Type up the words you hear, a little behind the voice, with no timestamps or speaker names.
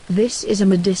This is a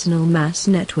Medicinal Mass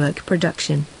Network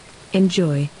production.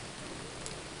 Enjoy.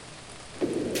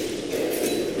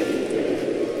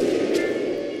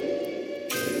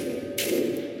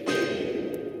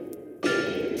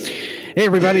 Hey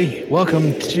everybody,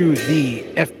 welcome to the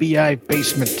FBI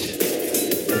Basement,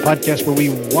 the podcast where we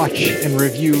watch and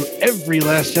review every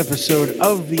last episode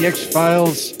of The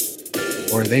X-Files,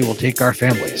 or they will take our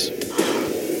families.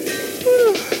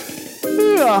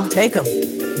 Take them.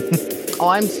 Oh,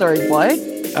 I'm sorry, what?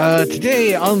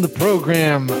 Today on the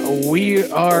program, we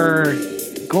are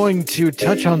going to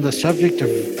touch on the subject of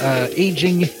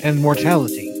aging and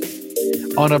mortality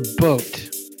on a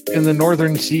boat in the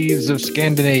northern seas of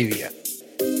Scandinavia.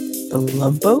 The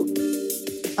Love Boat?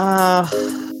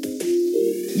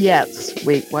 Yes.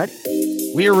 Wait, what?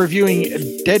 We are reviewing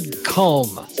Dod Calm.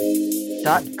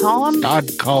 Dod Calm? Dod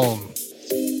Calm.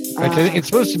 It's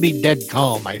supposed to be Dod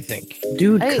Calm, I think.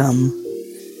 Dude, come.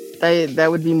 That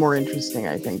would be more interesting,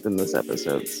 I think, than this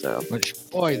episode. So, Which,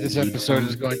 boy, this episode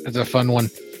is a fun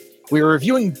one. We are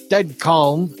reviewing Dod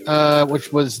Calm,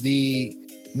 which was the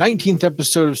 19th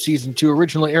episode of season 2,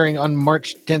 originally airing on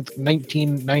March 10th,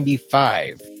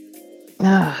 1995.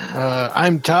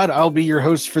 I'm Todd. I'll be your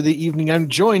host for the evening. I'm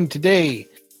joined today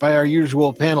by our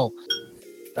usual panel.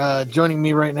 Joining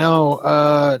me right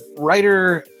now,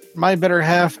 writer, my better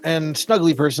half, and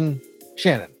snuggly person,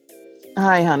 Shannon.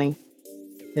 hi, honey.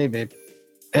 Hey, babe.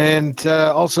 And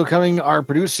also coming, our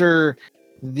producer,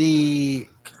 the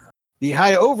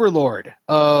high overlord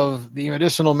of the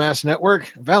Medicinal Mass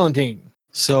Network, Valentine.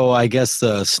 So I guess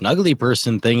the snuggly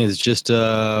person thing is just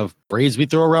a phrase we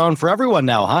throw around for everyone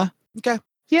now, huh? Okay.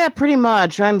 Yeah, pretty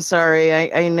much. I'm sorry.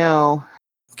 I know.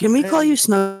 Can we call you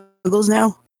Snuggles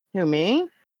now? Who, me?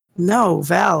 No,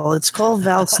 Val. It's called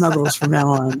Val Snuggles from now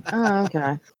on. Oh,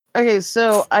 okay. Okay,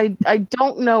 so I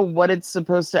don't know what it's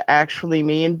supposed to actually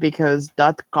mean because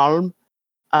Dod Calm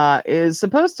is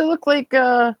supposed to look like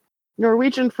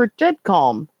Norwegian for dead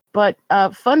calm. But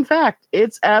fun fact,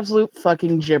 it's absolute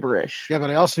fucking gibberish. Yeah, but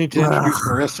I also need to introduce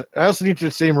Marissa. I also need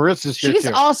to say Marissa's here She's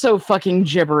too. also fucking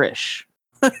gibberish.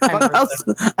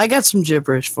 I got some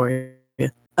gibberish for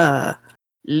you.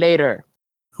 Later.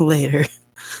 Later.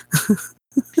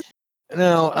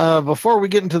 Now, before we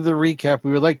get into the recap,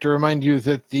 we would like to remind you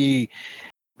that the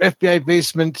FBI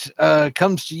Basement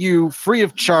comes to you free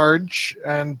of charge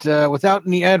and without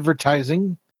any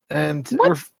advertising, and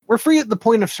we're free at the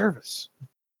point of service.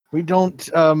 We don't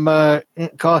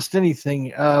cost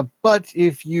anything, but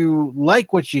if you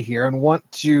like what you hear and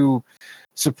want to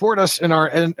support us in our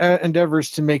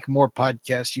endeavors to make more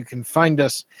podcasts, you can find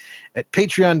us at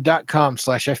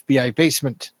patreon.com/FBI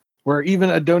Basement, where even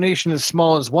a donation as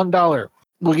small as $1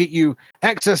 will get you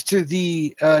access to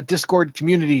the Discord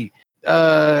community,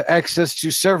 access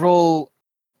to several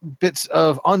bits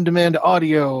of on-demand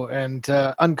audio and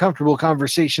uncomfortable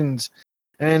conversations,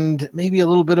 and maybe a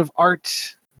little bit of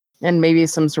art. And maybe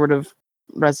some sort of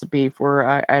recipe for,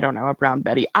 I don't know, a brown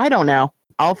Betty. I don't know.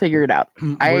 I'll figure it out.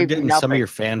 We're getting some of your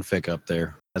fanfic up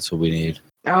there. That's what we need.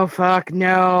 Oh, fuck,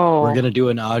 no. We're gonna do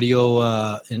an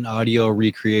audio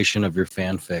recreation of your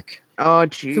fanfic. Oh,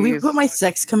 jeez. Can we put my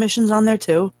sex commissions on there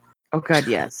too? Oh, God,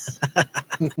 yes.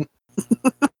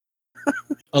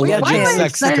 Alleged Why am I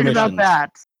sex excited about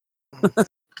commissions.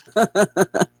 that?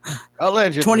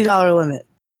 Allegedly. $20 limit.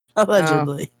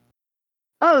 Allegedly.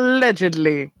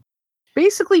 Allegedly.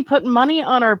 Basically put money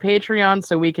on our Patreon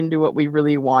so we can do what we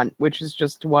really want, which is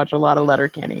just to watch a lot of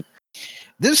Letterkenny.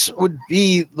 This would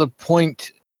be the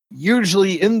point,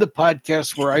 usually in the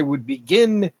podcast, where I would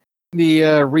begin the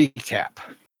recap.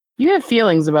 You have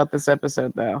feelings about this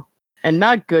episode, though, and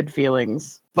not good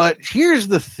feelings. But here's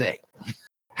the thing.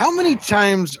 How many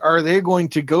times are they going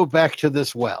to go back to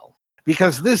this well?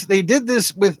 Because they did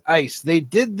this with ice. They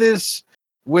did this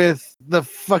with the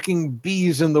fucking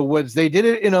bees in the woods. They did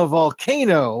it in a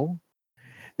volcano.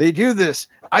 They do this.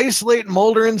 Isolate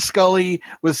Mulder and Scully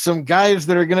with some guys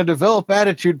that are going to develop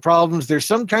attitude problems. There's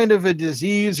some kind of a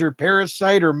disease or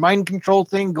parasite or mind control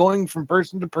thing going from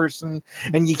person to person,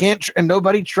 and you can't, and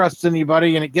nobody trusts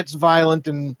anybody, and it gets violent,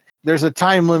 and there's a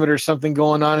time limit or something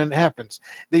going on, and it happens.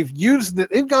 They've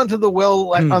gone to the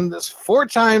well on this 4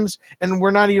 times, and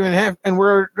we're not even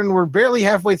we're barely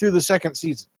halfway through the second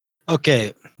season.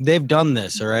 Okay, they've done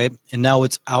this, all right? And now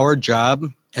it's our job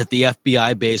at the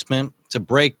FBI Basement to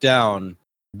break down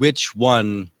which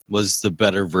one was the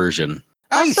better version.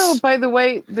 Also, by the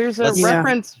way, there's a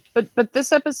reference, but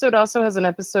this episode also has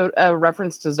a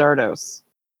reference to Zardos.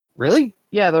 Really?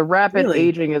 Yeah, the rapid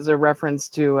aging is a reference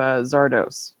to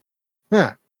Zardos.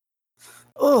 Yeah.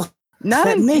 Oh, not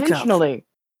intentionally.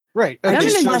 Right. Not Okay,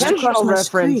 an so intentional across my reference,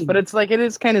 screen. but it's like it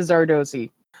is kind of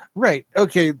Zardosy. Right.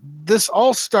 Okay. This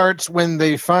all starts when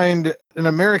they find an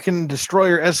American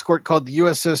destroyer escort called the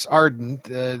USS Ardent.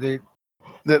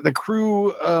 The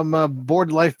crew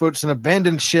board lifeboats an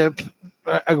abandoned ship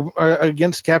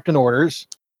against captain orders.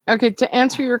 Okay, to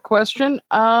answer your question,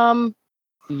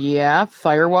 yeah,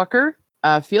 Firewalker,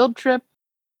 Field Trip,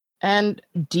 and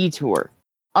Detour.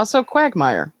 Also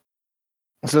Quagmire.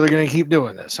 So they're going to keep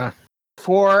doing this, huh?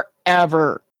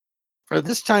 Forever.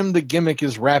 This time the gimmick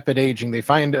is rapid aging. They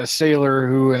find a sailor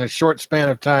who, in a short span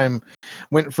of time,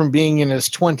 went from being in his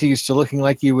 20s to looking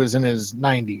like he was in his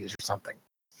 90s or something.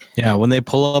 Yeah, when they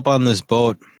pull up on this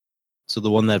boat, so the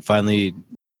one that finally,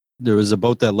 there was a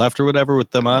boat that left or whatever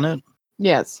with them on it.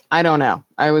 Yes, I don't know.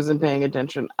 I wasn't paying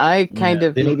attention. I kind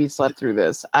of they- maybe slept through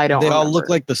this. I don't They all remember. look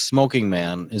like the Smoking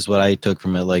Man, is what I took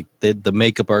from it. Like the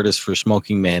makeup artist for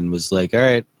Smoking Man was like, "All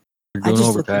right, we're I doing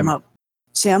just looked him overtime." up.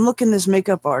 See, I'm looking this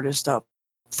makeup artist up.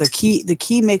 The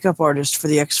key makeup artist for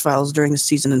the X-Files during the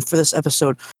season and for this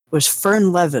episode was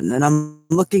Fern Levin, and I'm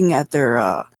looking at their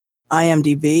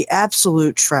IMDb.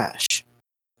 Absolute trash.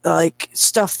 Like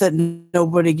stuff that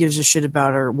nobody gives a shit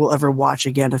about or will ever watch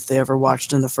again if they ever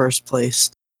watched in the first place.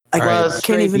 I All right.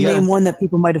 can't even Yeah. name one that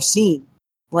people might have seen.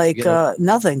 Like Yeah.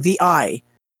 nothing. The Eye.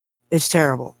 It's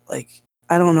terrible. Like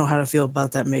I don't know how to feel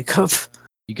about that makeup.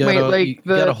 You gotta, you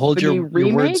gotta hold your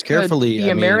words carefully. The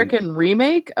American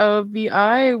remake of The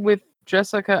Eye with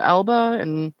Jessica Alba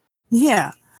and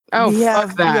Yeah. oh, we have,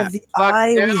 fuck that. We have The Fuck Eye,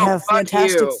 you, we have fuck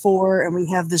Fantastic you. Four, and we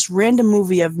have this random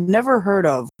movie I've never heard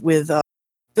of with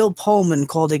Bill Pullman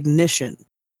called Ignition.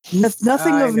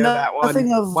 Nothing I of know that one.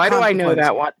 nothing of Why do I know consequence.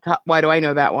 that one? Why do I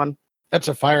know that one? That's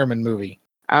a fireman movie.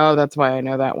 Oh, that's why I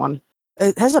know that one.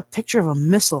 It has a picture of a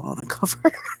missile on the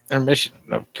cover. Or mission,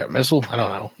 missile? I don't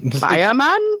know. Fireman?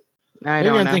 I Maybe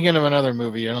don't I'm know. thinking of another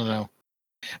movie. I don't know.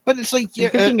 But it's like, You're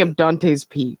thinking of Dante's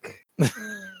Peak.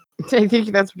 I think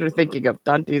that's what you're thinking of,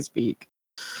 Dante's Peak,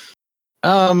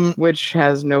 which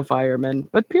has no firemen,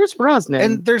 but Pierce Brosnan.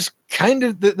 and there's kind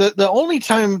of the only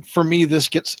time for me this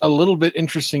gets a little bit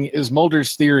interesting is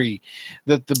Mulder's theory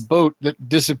that the boat that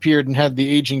disappeared and had the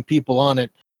aging people on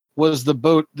it was the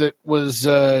boat that was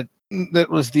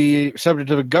the subject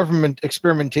of a government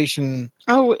experimentation.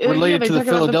 related they to the talk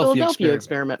about Philadelphia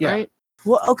experiment, Yeah. right?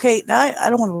 Well, okay, now I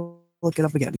don't want to look it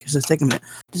up again because it's taking a minute.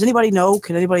 Does anybody know?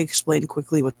 Can anybody explain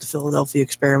quickly what the Philadelphia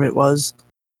experiment was?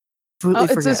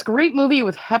 Completely It's this great movie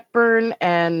with Hepburn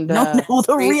and No,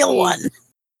 the real Tracy- one.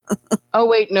 Oh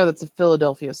wait, no, that's a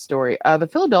Philadelphia story. The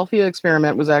Philadelphia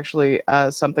experiment was actually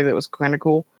something that was kind of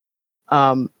cool.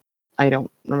 I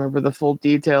don't remember the full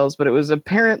details, but it was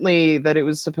apparently that it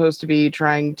was supposed to be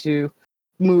trying to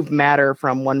move matter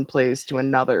from one place to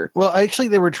another. Well, actually,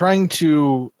 they were trying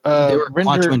to They were quantum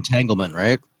render. entanglement,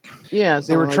 right? Yeah,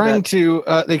 They were something like trying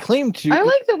that. to. They claimed to. I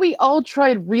like that we all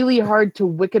tried really hard to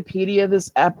Wikipedia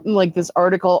this this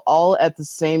article all at the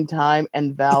same time,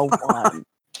 and Val won.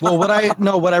 Well, what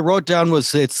I wrote down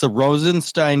was it's the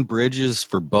Rosenstein bridges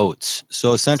for boats.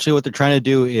 So essentially, what they're trying to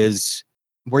do is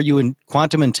where you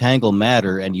quantum entangle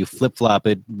matter and you flip flop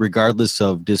it regardless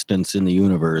of distance in the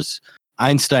universe.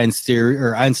 Einstein's theory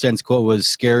or Einstein's quote was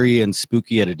 "scary and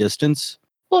spooky at a distance."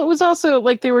 Well, it was also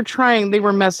like they were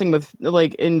messing with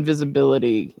like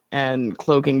invisibility and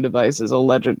cloaking devices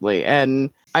allegedly, and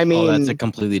I mean, Oh, that's a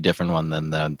completely different one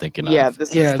than I'm thinking yeah, of.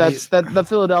 that's the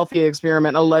Philadelphia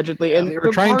experiment allegedly, and They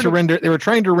were trying to render. They were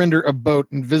trying to render a boat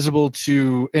invisible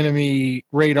to enemy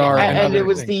radar, Yeah, and, and other it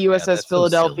was things. the USS that's so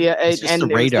Philadelphia, silly. It's just and the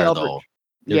it was radar, Eldridge. though.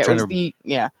 They're Yeah, it trying was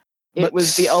to- it But-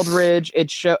 was the Eldridge.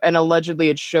 And allegedly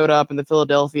it showed up in the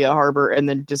Philadelphia harbor and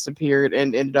then disappeared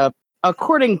and ended up,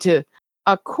 according to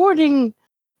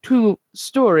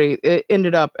story, it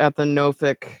ended up at the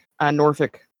Norfolk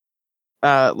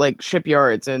like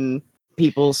shipyards, and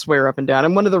people swear up and down.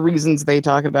 And one of the reasons they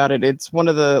talk about it, it's one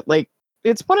of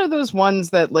those ones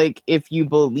that, like, if you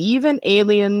believe in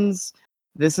aliens,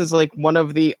 this is like one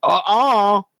of the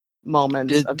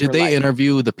moments of Did your they life.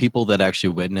 interview the people that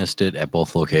actually witnessed it at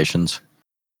both locations?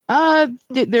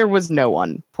 There was no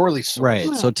one. Poorly sourced.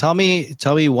 Right. So tell me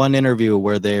one interview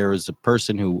where there was a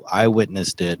person who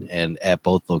eyewitnessed it and at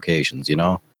both locations, you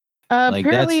know? Like,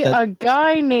 Apparently, that's- a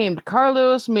guy named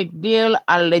Carlos McNeil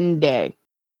Allende,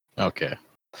 Okay.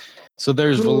 So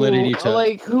there's validity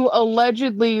to who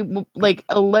allegedly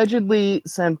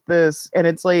sent this, and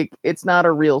it's not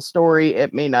a real story.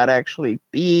 It may not actually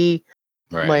be.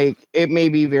 right. Like, it may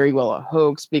be very well a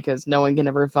hoax because no one can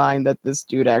ever find that this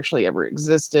dude actually ever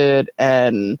existed.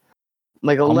 And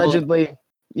like allegedly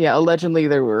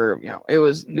there were, it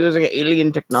was using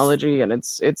alien technology, and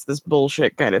it's this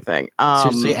bullshit kind of thing.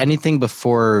 Seriously, anything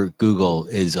before Google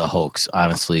is a hoax,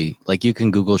 honestly. Like, you can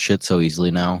Google shit so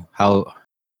easily now. How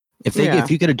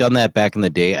If you could have done that back in the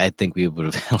day, I think we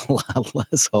would have had a lot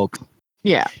less hoax.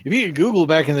 Yeah. If you could Google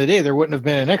back in the day, there wouldn't have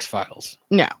been an X-Files.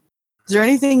 No. Is there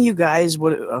anything you guys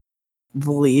would have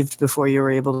believed before you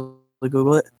were able to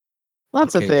Google it?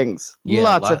 Lots of Okay. things. Yeah,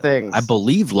 Lots of things. I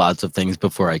believe lots of things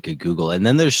before I could Google. And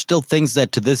then there's still things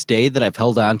that to this day that I've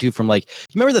held on to from like,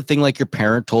 you remember the thing like your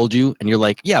parent told you and you're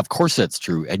like, yeah, of course that's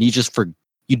true. And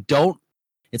you don't,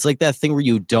 it's like that thing where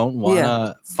you don't want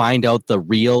to find out the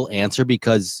real answer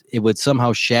because it would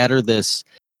somehow shatter this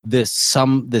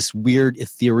weird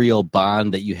ethereal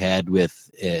bond that you had with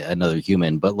another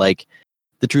human. But like,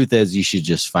 the truth is you should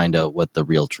just find out what the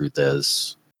real truth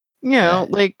is. You know,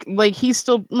 like he's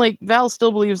still like Val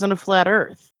still believes in a flat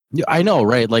Earth. Yeah, I know,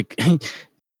 right? Like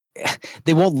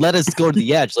they won't let us go to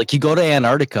the edge. Like you go to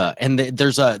Antarctica, and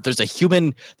there's a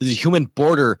human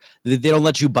border that they don't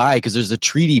let you by because there's a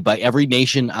treaty by every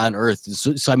nation on Earth.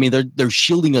 So I mean, they're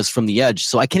shielding us from the edge.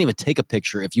 So I can't even take a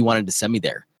picture if you wanted to send me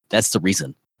there. That's the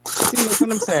reason. See, that's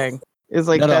what I'm saying. Is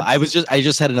like No. I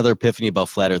just had another epiphany about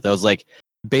flat Earth. I was like,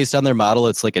 based on their model,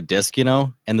 it's like a disc, you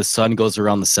know, and the sun goes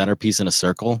around the centerpiece in a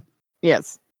circle.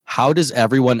 yes. How does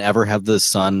everyone ever have the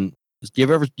sun? You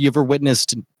ever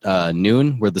witnessed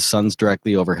noon where the sun's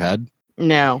directly overhead?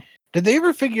 No. Did they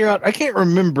ever figure out? I can't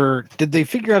remember. Did they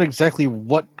figure out exactly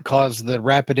what caused the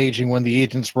rapid aging when the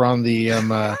agents were on the?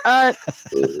 I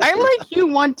like you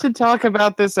want to talk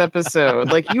about this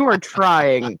episode. Like you are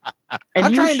trying. And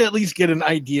I'm you trying to at least get an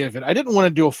idea of it. I didn't want to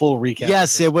do a full recap.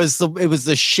 Yes, it was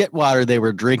the shit water they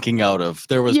were drinking out of.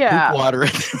 There was Yeah. poop water.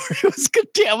 It was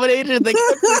contaminated. They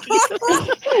kept drinking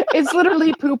it. It's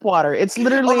literally poop water. It's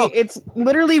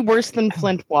literally worse than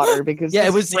Flint water because Yeah, it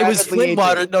it's was rapidly Flint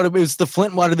water. aging. No, it was the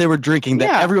Flint water they were drinking. That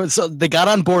Yeah. everyone. So they got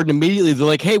on board and immediately they're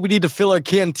like, "Hey, we need to fill our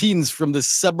canteens from the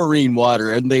submarine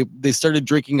water," and they started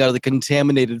drinking out of the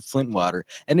contaminated Flint water.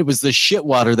 And it was the shit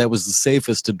water that was the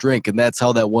safest to drink, and that's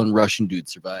how that one Russian dude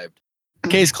survived.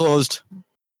 Case closed.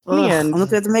 Ugh, And- I'm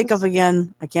looking at the makeup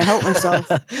again. I can't help myself.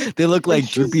 They look like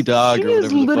She's- Droopy Dog she or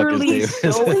is whatever the fuck his literally name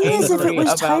so The thing is, if it angry was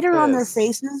about tighter on their this.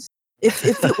 faces, if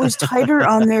it was tighter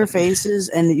on their faces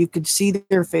and you could see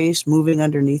their face moving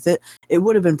underneath it, it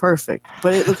would have been perfect.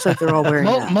 But it looks like they're all wearing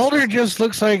masks. Mulder just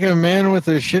looks like a man with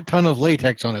a shit ton of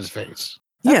latex on his face.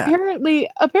 Yeah,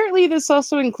 Apparently this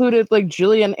also included like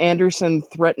Gillian Anderson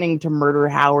threatening to murder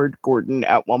Howard Gordon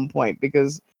at one point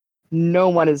because no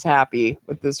one is happy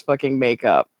with this fucking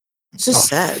makeup. it's just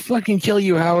sad. Fucking kill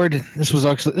you, Howard. This was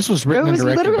It written and was directed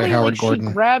by literally Howard like Gordon.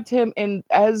 she grabbed him and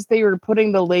as they were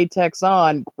putting the latex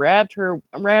on, grabbed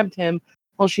him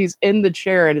while she's in the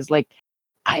chair and is like,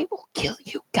 "I will kill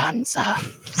you,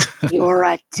 Gunza. You're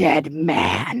a dead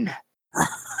man."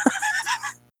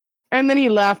 And then he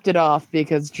laughed it off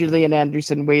because Gillian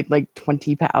Anderson weighed like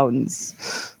 20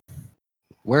 pounds.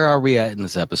 Where are we at in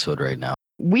this episode right now?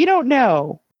 We don't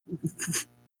know.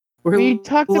 We're We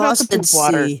talked about the lost at poop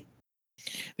water. sea.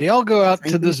 They all go out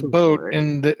to Drinking this poop boat, water.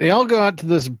 and they all go out to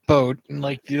this boat, and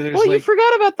like there's Well, you like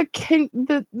forgot about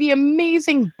the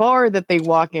amazing bar that they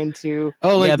walk into.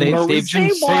 oh like Yeah, they- Norwegian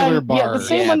Same sailor one- bar. Yeah, the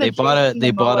same Yeah, one they that bought a- Jason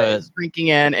they bought Momoa a- is drinking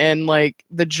in like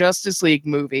the Justice League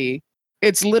movie.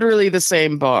 It's literally the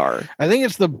same bar. I think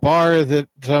it's the bar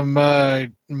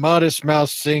that Modest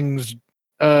Mouse sings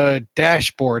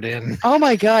Dashboard in. Oh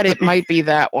my god, it might be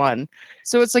that one.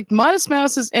 So it's like Modest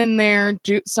Mouse is in there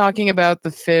talking about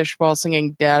the fish while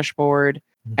singing Dashboard,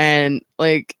 and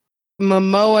like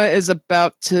Momoa is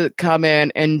about to come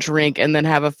in and drink and then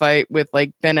have a fight with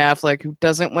like Ben Affleck, who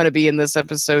doesn't want to be in this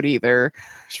episode either.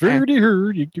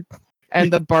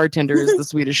 And the bartender is the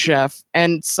Swedish chef,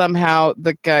 and somehow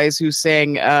the guys who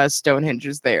sang Stonehenge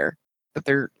is there. But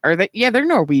they're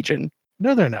Norwegian.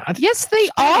 No, they're not. Yes, they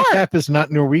Spinal are. Tap is not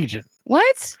Norwegian.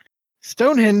 What?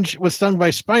 Stonehenge was sung by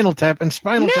Spinal Tap, and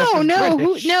Spinal Tap is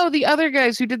British. The other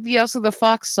guys who did the Also the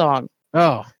Fox song.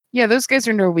 Oh, Yeah, those guys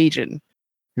are Norwegian.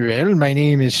 well, my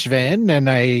name is Sven, and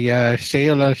I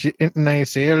sail a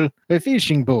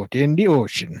fishing boat in the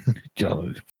ocean.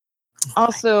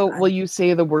 Also, God. will you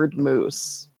say the word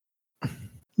moose?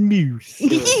 Moose. Do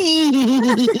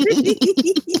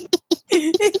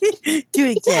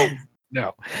it again.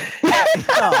 No.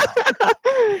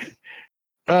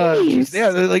 Oh, Moose. Yeah,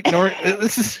 they're like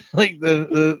this is like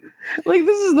the Like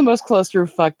this is the most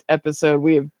cluster-fucked episode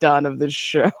we have done of this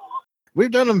show.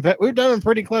 we've done them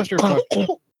pretty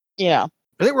clusterfuck. Yeah,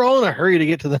 I think we're all in a hurry to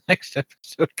get to the next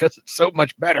episode because it's so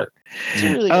much better. it's a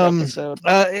really good episode.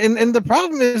 And the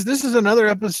problem is this is another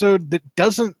episode that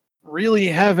doesn't really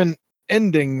have an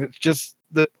ending. It's just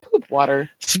that Poop water.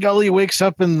 Scully wakes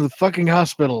up in the fucking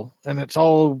hospital and it's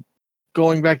all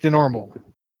going back to normal.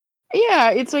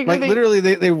 Yeah, it's like Like they, literally,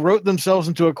 they wrote themselves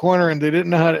into a corner and they didn't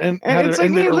know how to end, how and to it's like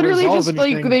end it they or literally resolve just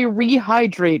anything. like they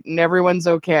rehydrate and everyone's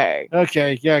okay.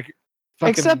 Okay, yeah.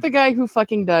 Except the guy who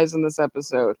fucking dies in this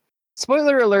episode.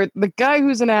 Spoiler alert, the guy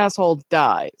who's an asshole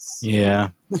dies. Yeah.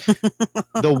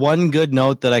 The one good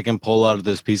note that I can pull out of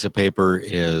this piece of paper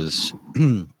is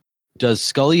does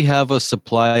Scully have a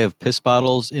supply of piss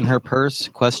bottles in her purse?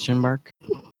 Question mark.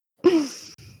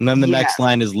 And then the next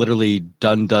line is literally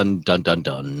dun dun dun dun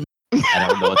dun. I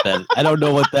don't know what that I don't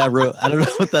know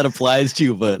what that applies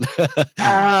to, but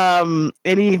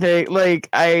Anything like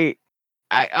I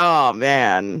oh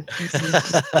man. This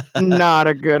is not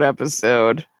a good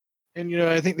episode. And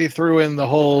I think they threw in the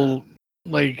whole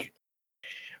like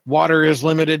water is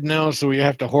limited now, so we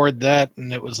have to hoard that,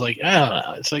 and it was like, I don't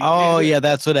know. It's like, oh yeah,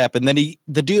 that's what happened. Then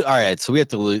the dude. All right, so we have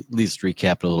to at least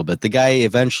recap it a little bit. The guy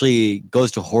eventually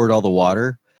goes to hoard all the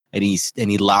water, and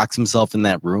he locks himself in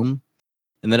that room,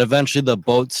 and then eventually the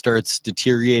boat starts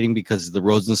deteriorating because of the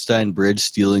Rosenstein Bridge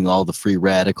stealing all the free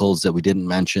radicals that we didn't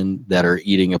mention that are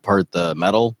eating apart the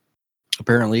metal,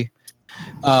 apparently.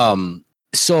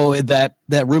 So that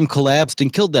room collapsed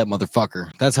and killed that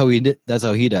motherfucker. That's how he did. That's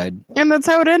how he died. And that's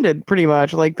how it ended, pretty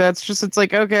much. Like it's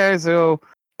like, okay, so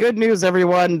good news,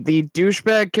 everyone. The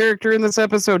douchebag character in this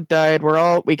episode died.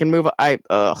 We can move.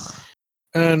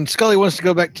 And Scully wants to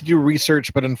go back to do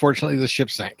research, but unfortunately the ship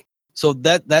sank. So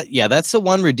that's the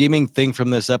one redeeming thing from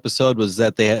this episode was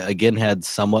that they again had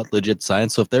somewhat legit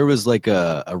science. So if there was like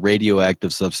a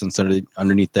radioactive substance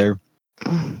underneath there,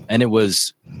 and it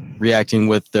was reacting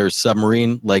with their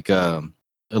submarine like a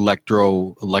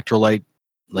electrolyte,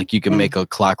 like you can make a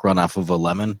clock run off of a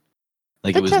lemon,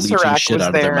 like it was leaching shit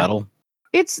out of their metal.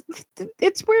 It's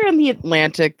where in the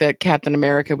Atlantic that Captain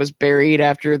America was buried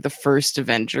after the first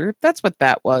Avenger. That's what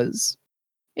that was.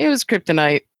 It was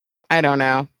kryptonite. I don't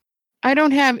know. I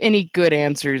don't have any good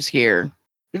answers here.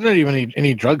 There's not even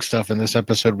any drug stuff in this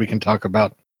episode we can talk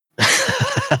about.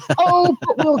 Oh,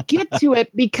 but we'll get to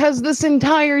it because this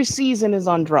entire season is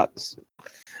on drugs.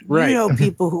 Right.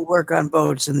 People who work on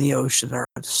boats in the ocean are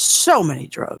on so many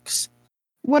drugs.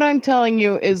 What I'm telling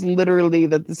you is literally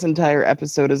that this entire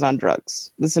episode is on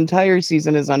drugs. This entire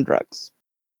season is on drugs.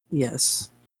 Yes.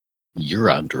 You're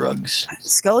on drugs.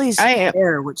 Scully's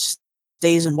hair, which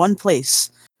stays in one place,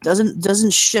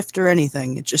 doesn't shift or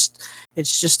anything.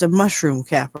 It's just a mushroom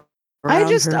cap. I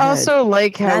just also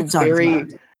like how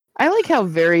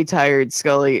very tired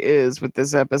Scully is with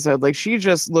this episode. Like she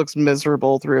just looks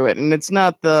miserable through it, and it's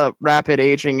not the rapid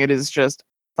aging. It is just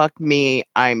fuck me.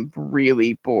 I'm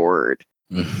really bored.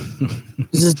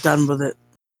 Just done with it.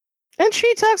 And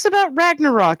she talks about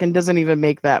Ragnarok and doesn't even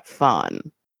make that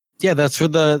fun. Yeah, that's for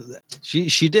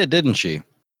she did, didn't she?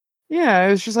 Yeah,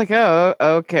 it was just like, oh,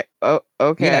 okay,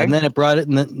 okay. Yeah, and then it brought it,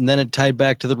 and then it tied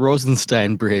back to the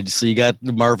Rosenstein Bridge. So you got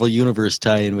the Marvel Universe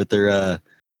tie-in with their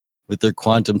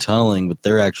quantum tunneling, with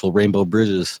their actual rainbow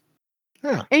bridges.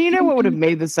 Yeah. And you know what would have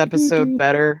made this episode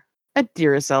better?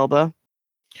 Idris Elba.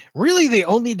 Really, they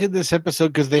only did this episode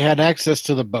because they had access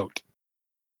to the boat.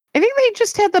 I think they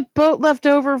just had the boat left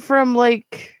over from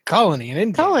like Colony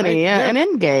and Endgame. Colony, right? and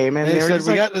Endgame, and they were said just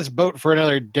we like, got this boat for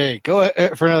another day. Go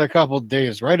for another couple of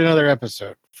days. Write another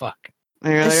episode. Fuck.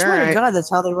 I swear to God, that's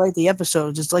how they write the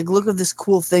episodes. It's like, look at this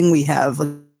cool thing we have.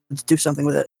 Let's do something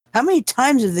with it. How many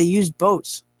times have they used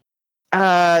boats?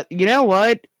 You know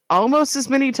what? Almost as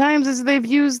many times as they've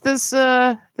used this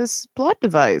plot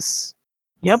device.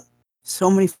 Yep.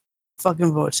 So many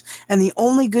fucking boats. And the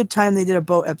only good time they did a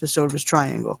boat episode was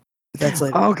Triangle. That's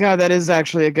like, oh god, that is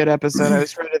actually a good episode. I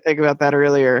was trying to think about that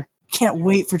earlier. Can't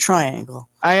wait for Triangle.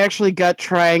 I actually got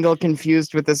Triangle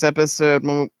confused with this episode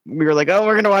when we were like, oh,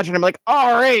 we're gonna watch it. I'm like,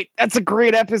 all right, that's a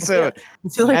great episode. I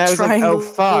feel like Triangle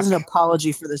was an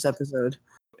apology for this episode.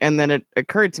 And then it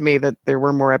occurred to me that there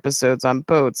were more episodes on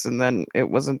boats, and then it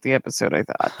wasn't the episode I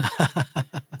thought.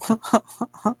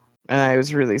 And I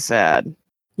was really sad.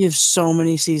 You have so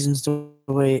many seasons to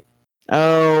wait.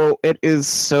 Oh, it is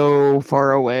so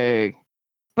far away.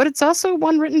 But it's also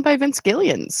one written by Vince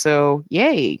Gilligan, so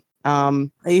yay. I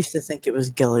used to think it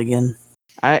was Gilligan.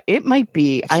 It might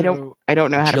be. I don't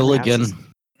know how to pronounce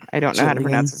how to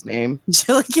pronounce his name.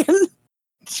 Gilligan?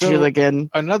 Gilligan.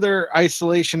 Another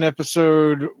isolation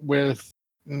episode with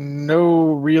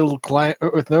no real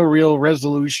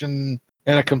resolution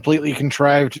and a completely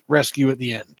contrived rescue at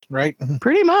the end, right?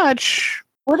 Pretty much.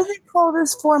 What do they call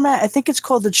this format? I think it's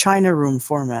called the China Room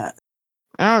format.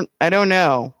 I don't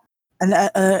know. And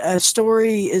a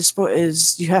story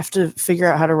is you have to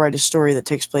figure out how to write a story that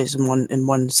takes place in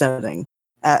one setting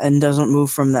and doesn't move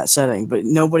from that setting. But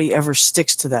nobody ever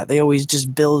sticks to that. They always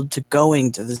just build to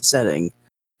going to the setting.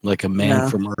 like A Man Yeah.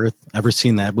 from Earth. Ever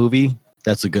seen that movie?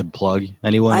 That's a good plug.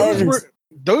 Anyone? I haven't-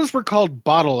 Those were called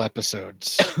bottle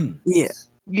episodes. Yeah.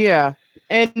 Yeah.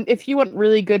 And if you want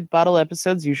really good bottle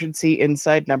episodes, you should see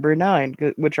Inside Number 9,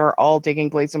 which are all taking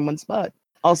place in one spot.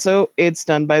 Also, it's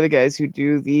done by the guys who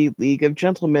do the League of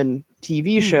Gentlemen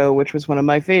TV show, which was one of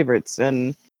my favorites.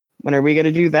 And when are we going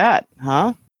to do that?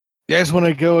 Huh? You guys want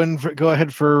to go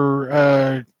ahead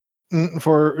for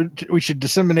we should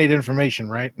disseminate information,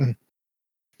 right?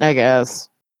 I guess.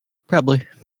 Probably.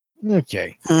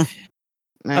 Okay. Eh.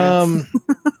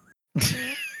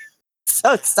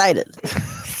 So excited.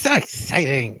 So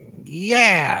exciting.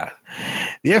 Yeah.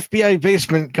 The FBI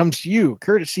basement comes to you,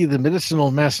 courtesy of the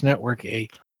Medicinal Mass Network, a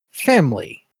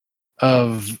family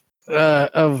of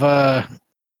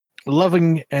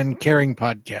loving and caring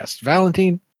podcasts.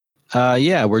 Valentine?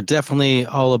 Yeah, we're definitely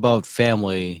all about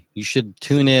family. You should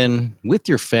tune in with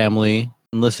your family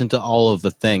and listen to all of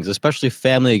the things, especially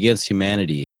Family Against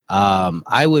Humanity.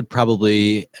 I would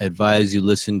probably advise you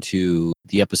listen to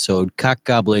the episode Cock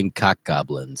Gobbling Cock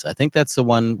Goblins. I think that's the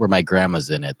one where my grandma's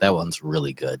in it. That one's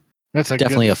really good. That's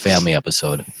Definitely good a family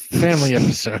episode. family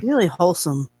episode. Really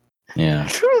wholesome. Yeah.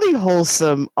 Truly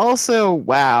wholesome. Also,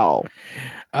 wow.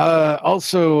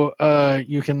 Also,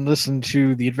 you can listen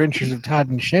to The Adventures of Todd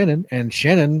and Shannon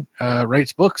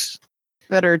writes books,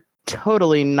 That are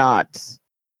totally not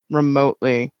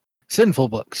remotely sinful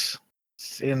books.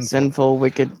 sinful,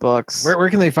 wicked books. Where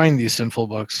can they find these sinful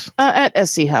books? At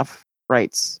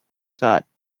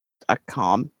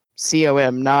schuffwrites.com.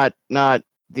 COM, not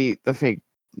the fake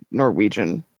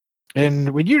Norwegian. And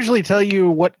we usually tell you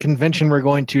what convention we're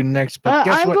going to next, but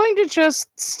guess I'm what? going to just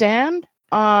stand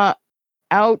out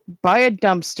by a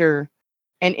dumpster,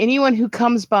 and anyone who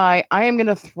comes by, I am going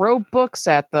to throw books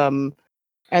at them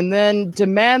and then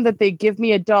demand that they give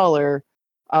me $1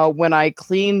 when I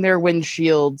clean their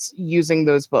windshields using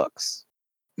those books.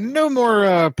 No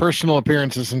more personal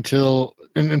appearances until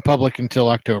in public until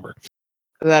October.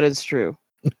 That is true.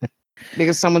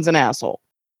 Because someone's an asshole.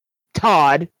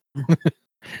 Todd.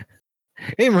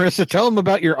 Hey, Marissa, tell them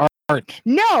about your art.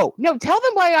 No, tell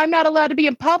them why I'm not allowed to be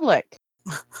in public.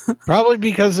 Probably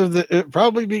because of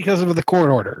the court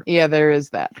order. Yeah, there is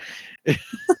that.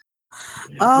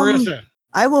 Marissa,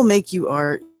 I will make you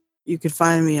art. You can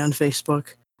find me on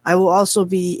Facebook. I will also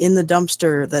be in the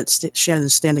dumpster that Shannon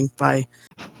is standing by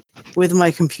with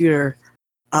my computer.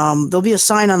 There'll be a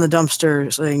sign on the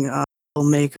dumpster saying, "We'll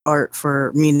make art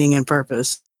for meaning and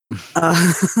purpose."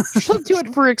 She'll do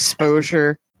it for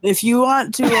exposure. If you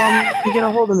want to get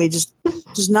a hold of me, just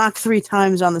knock 3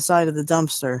 times on the side of the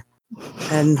dumpster,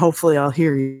 and hopefully I'll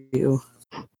hear you.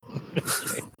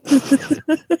 Yeah,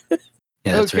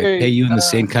 that's Okay, right. Pay you in the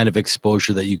same kind of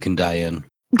exposure that you can die in.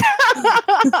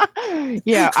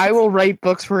 Yeah, I will write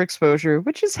books for exposure,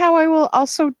 which is how I will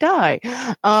also die.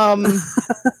 all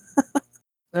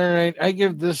right. I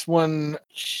give this one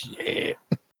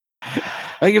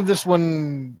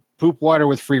poop water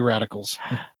with free radicals.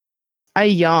 I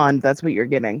yawned. That's what you're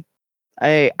getting.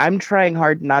 I'm trying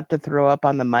hard not to throw up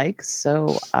on the mic,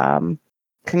 so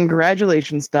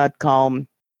congratulations, Dod Calm.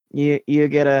 You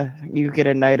get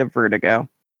a night of vertigo.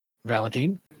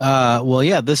 Valentine. Well,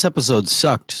 yeah, this episode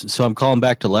sucked, so I'm calling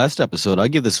back to last episode. I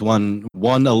give this one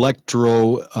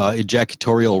electro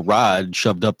ejaculatorial rod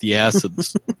shoved up the ass of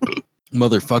this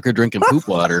motherfucker drinking poop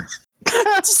water.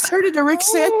 Just turned into Rick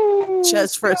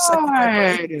Sanchez for a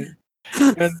second.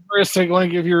 And Marissa, I want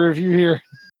to give you a review here.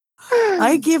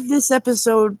 I give this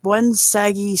episode 1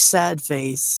 saggy, sad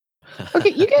face. Okay,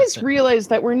 you guys realize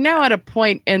that we're now at a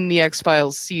point in the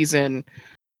X-Files season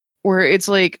where it's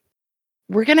like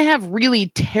we're going to have really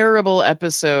terrible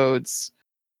episodes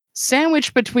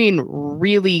sandwiched between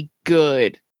really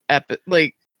good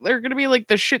like they're going to be like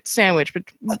the shit sandwich but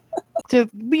to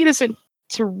lead us into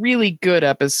really good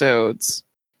episodes.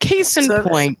 Case in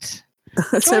point.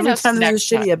 That's Join every us time there's a next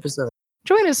shitty time. episode.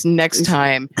 Join us next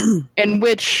time in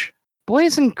which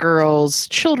boys and girls,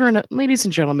 children, ladies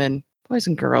and gentlemen, boys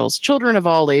and girls, children of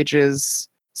all ages,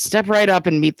 step right up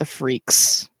and meet the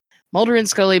freaks. Mulder and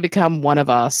Scully become one of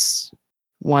us.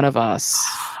 One of us.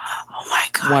 Oh my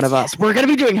god. One of us. We're going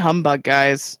to be doing Humbug,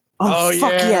 guys. Oh, Oh,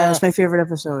 fuck yeah. yeah. That's my favorite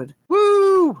episode.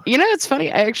 Woo! You know, it's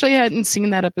funny. I actually hadn't seen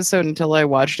that episode until I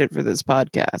watched it for this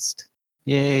podcast.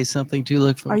 Yay, something to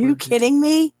look for. Are you kidding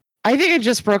me? I think I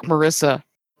just broke Marissa.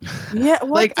 Yeah.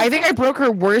 What I think I broke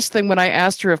her worse than when I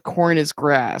asked her if corn is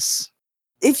grass.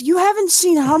 if you haven't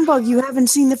seen Humbug, you haven't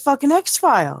seen the fucking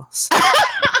X-Files.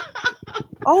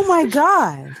 Oh my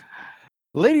god.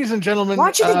 Ladies and gentlemen,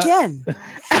 Watch it again.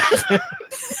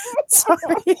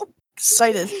 Sorry.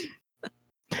 Excited.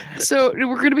 So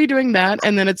we're going to be doing that,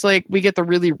 and then it's like we get the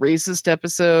really racist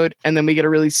episode, and then we get a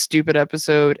really stupid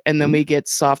episode, and then we get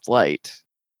soft light.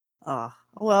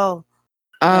 Well,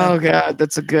 Oh god,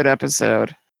 that's a good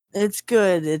episode. it's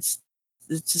good. It's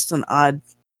just an odd.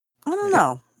 I don't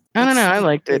know. I don't know. I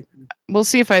liked it. We'll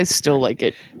see if I still like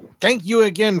it. Thank you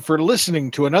again for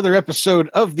listening to another episode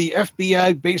of the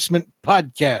FBI Basement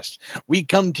Podcast. We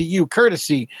come to you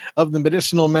courtesy of the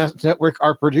Medicinal Mass Network.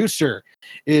 Our producer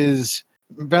is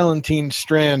Valentine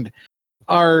Strand.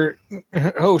 Our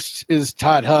host is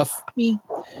Todd Huff.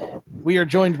 We are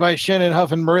joined by Shannon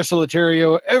Huff and Marissa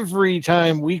Laterio every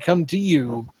time we come to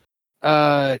you.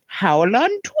 Howl on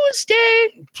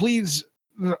Tuesday. Please,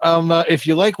 if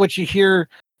you like what you hear,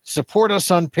 support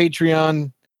us on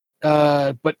Patreon.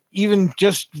 But even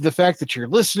just the fact that you're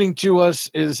listening to us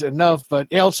is enough.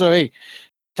 But also, hey,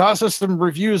 toss us some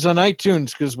reviews on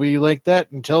iTunes because we like that,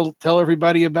 and tell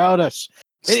everybody about us.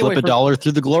 Anyway, Slip $1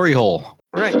 through the glory hole.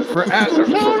 Right.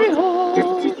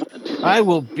 I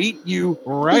will beat you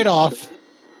right off.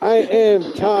 I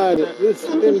am Todd. This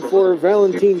has been for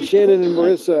Valentine, Shannon, and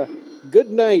Marissa. Good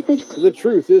night. The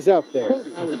truth is out there.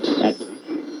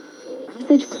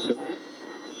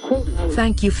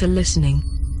 Thank you for listening.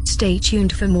 Stay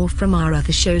tuned for more from our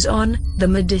other shows on the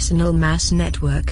Medicinal Mass Network.